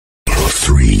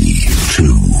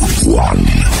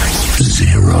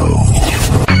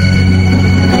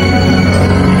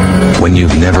When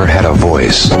you've never had a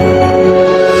voice,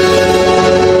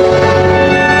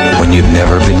 when you've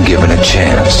never been given a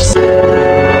chance,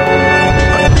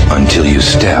 until you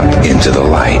step into the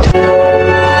light.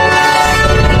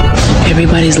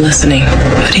 Everybody's listening.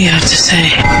 What do you have to say?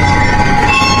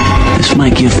 This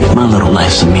might give my little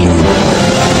life some meaning.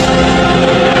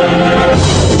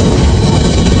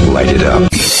 Light it up.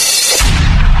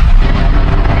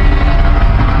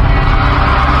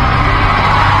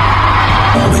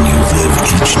 When you live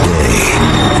each day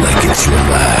like it's your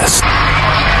last.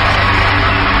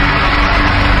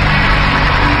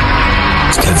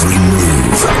 Every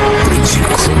move brings you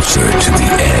closer to the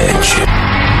edge.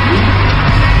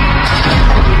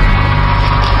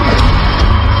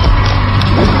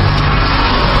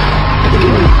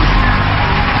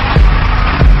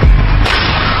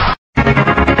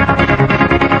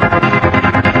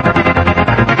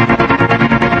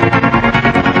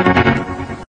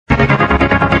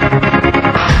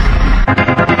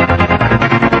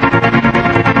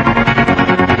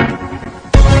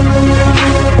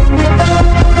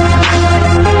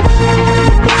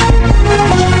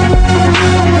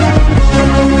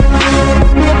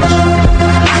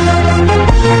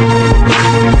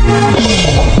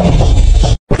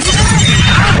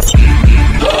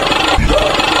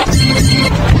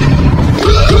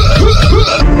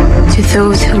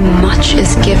 Those whom much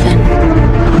is given,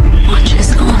 much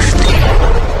is lost.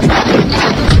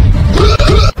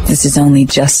 This has only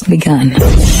just begun.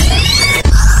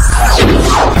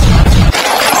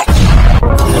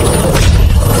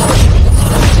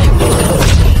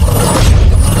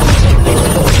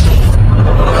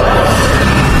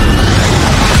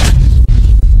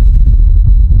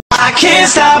 I can't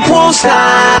stop, won't stop.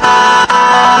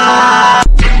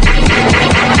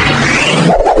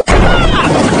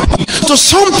 To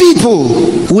some people,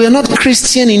 we are not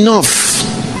Christian enough,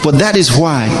 but that is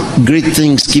why great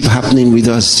things keep happening with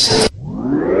us.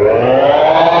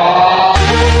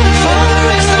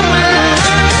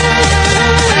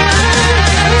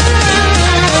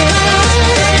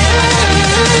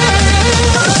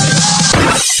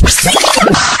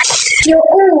 Yeah.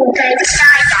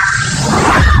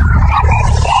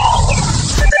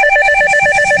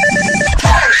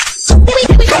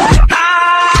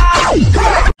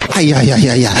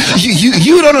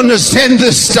 You don't understand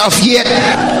this stuff yet.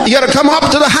 You gotta come up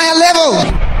to the higher level.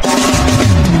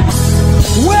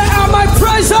 Where are my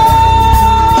praises?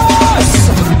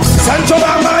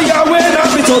 Sanjolama Yahweh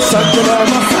Nabito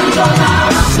Sanjolama.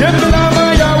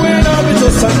 Yemama Yahweh Nabito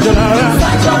Sanjolama.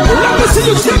 Let me see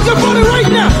you shake your body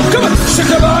right now. Come on, shake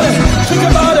your body, shake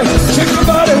your body, shake your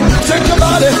body, shake your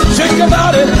body, shake your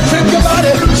body, shake your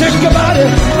body, shake your body.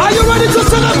 Are you ready to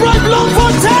celebrate?